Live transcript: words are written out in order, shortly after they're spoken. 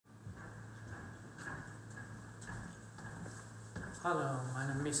Hello, my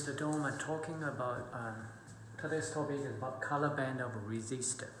name is Mr. Dong. I'm talking about today's topic is about color band of a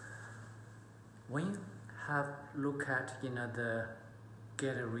resistor. When you have look at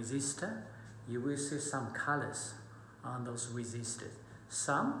get a resistor, you will see some colors on those resistors.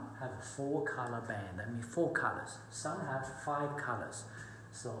 Some have 4 color band, that means 4 colors. Some have 5 colors.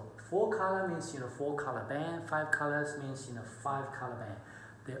 So 4 color means 4 color band, 5 colors means 5 color band.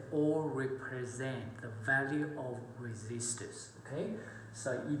 They all represent the value of resistors. Okay,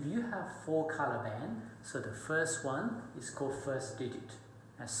 so if you have 4 color band, so the first one is called first digit,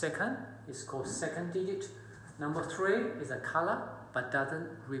 and second is called second digit. Number 3 is a color but doesn't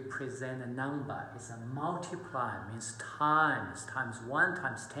represent a number. It's a multiplier, means times 1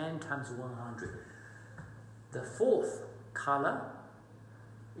 times 10 times 100. The 4th color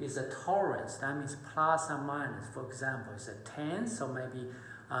is a tolerance, that means plus or minus. For example, it's a 10, so maybe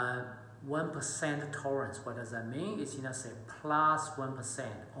 1% tolerance. What does that mean? It's say plus 1%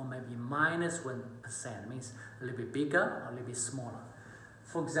 or maybe minus 1%, means a little bit bigger or a little bit smaller.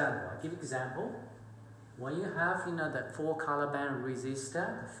 For example, I'll give you an example. When you have that 4 color band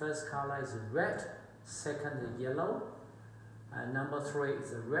resistor, the first color is red, second is yellow, and number 3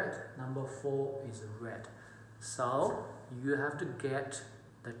 is red, number 4 is red. So you have to get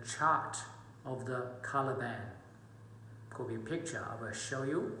the chart of the color band. Could be a picture, I will show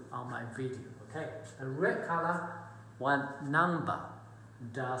you on my video. Okay, the red color, what number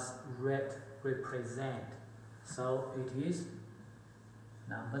does red represent? So it is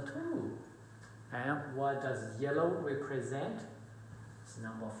number 2. And what does yellow represent? It's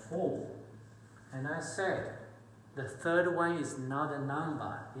number 4. And I said the third one is not a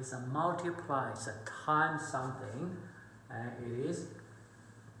number, it's a multiply, it's a times something, and it is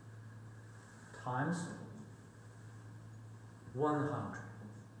times 100.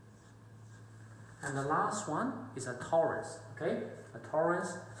 And the last one is a torus. Okay, a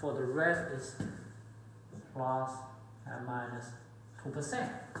torus for the red is plus and minus 2%.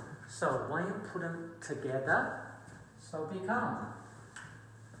 So when you put them together, so become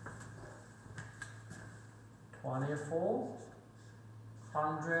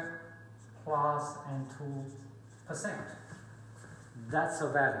 2400 plus and 2%. That's a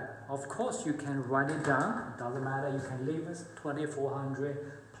value. Of course, you can write it down. It doesn't matter. You can leave it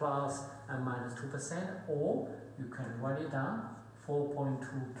 2400 plus and minus 2%, or you can write it down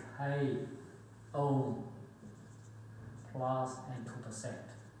 4.2 k ohm plus and 2%.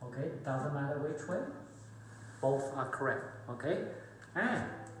 Okay, doesn't matter which way. Both are correct. Okay, and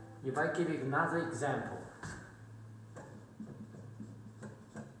if I give you another example.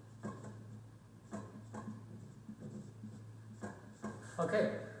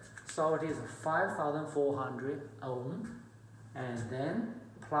 Okay, so it is 5,400 ohm, and then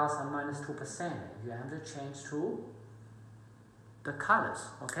plus or minus 2%. You have to change to the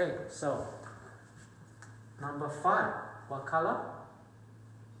colors. Okay, so number 5, what color?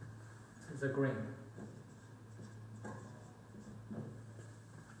 It's a green.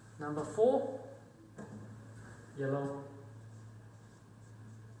 Number 4, yellow.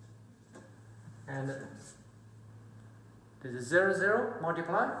 And this is 0, 0,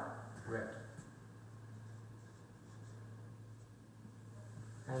 multiply, red.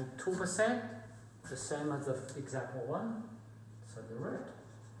 And 2%, the same as the example 1, so the red.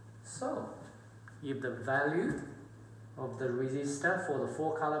 So, if the value of the resistor for the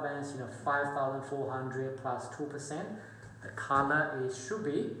 4 color bands, 5,400 plus 2%, the color should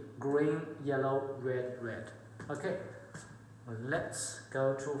be green, yellow, red, red. Okay, well, let's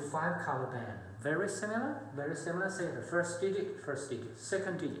go to 5 color band. Very similar, say the first digit,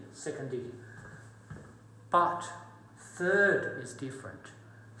 second digit. But third is different.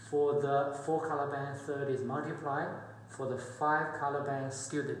 For the 4 color band, third is multiply. For the 5 color band,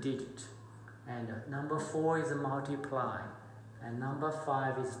 still the digit. And number 4 is a multiply. And number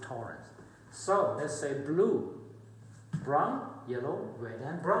 5 is torus. So let's say blue, brown, yellow, red,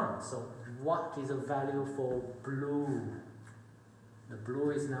 and brown. So what is the value for blue? The blue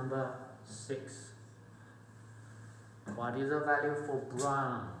is number 6. What is the value for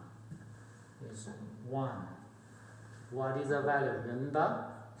brown? Is 1. What is the value? Remember,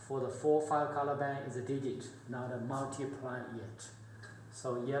 for the 4, 5 color band is a digit, not a multiply yet.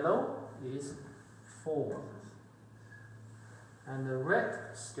 So yellow is 4. And the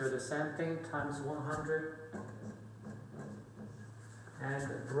red, still the same thing, times 100.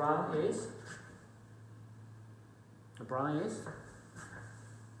 And brown is,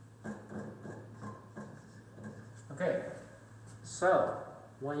 okay, so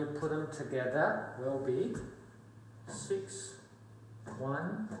when you put them together, will be 6,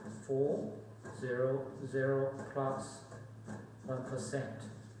 1, 4, 0, 0 plus 1%.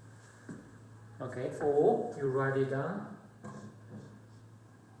 Okay, or you write it down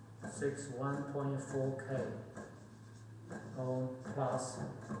 61.4K ohm plus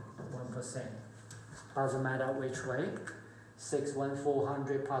 1%. Doesn't matter which way.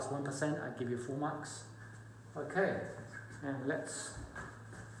 61400 plus 1%, I give you full marks. Okay, and let's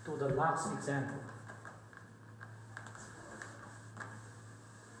do the last example.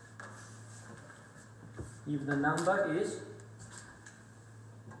 If the number is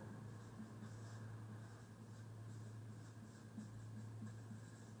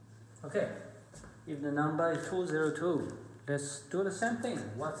if the number is 202, let's do the same thing.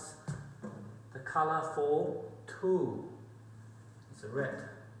 What's the color for 2? It's red.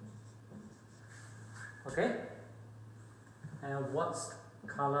 Okay? And what's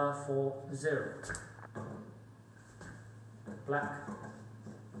color for 0? Black.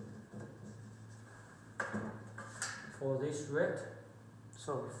 For this red,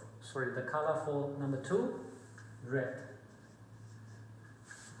 the color for number 2, red.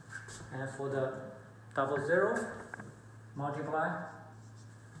 And for the 00, multiply,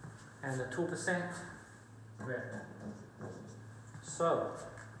 and the 2%, red. So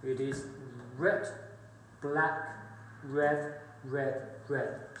it is red, black, red, red,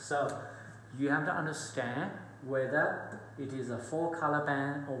 red. So you have to understand whether it is a 4-color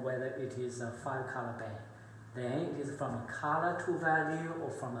band or whether it is a 5-color band. Then it is from a color to value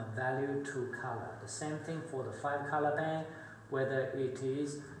or from a value to color. The same thing for the 5-color band, whether it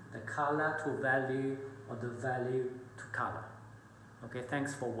is the color to value or the value to color. Okay,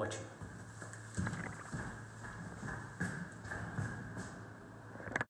 thanks for watching.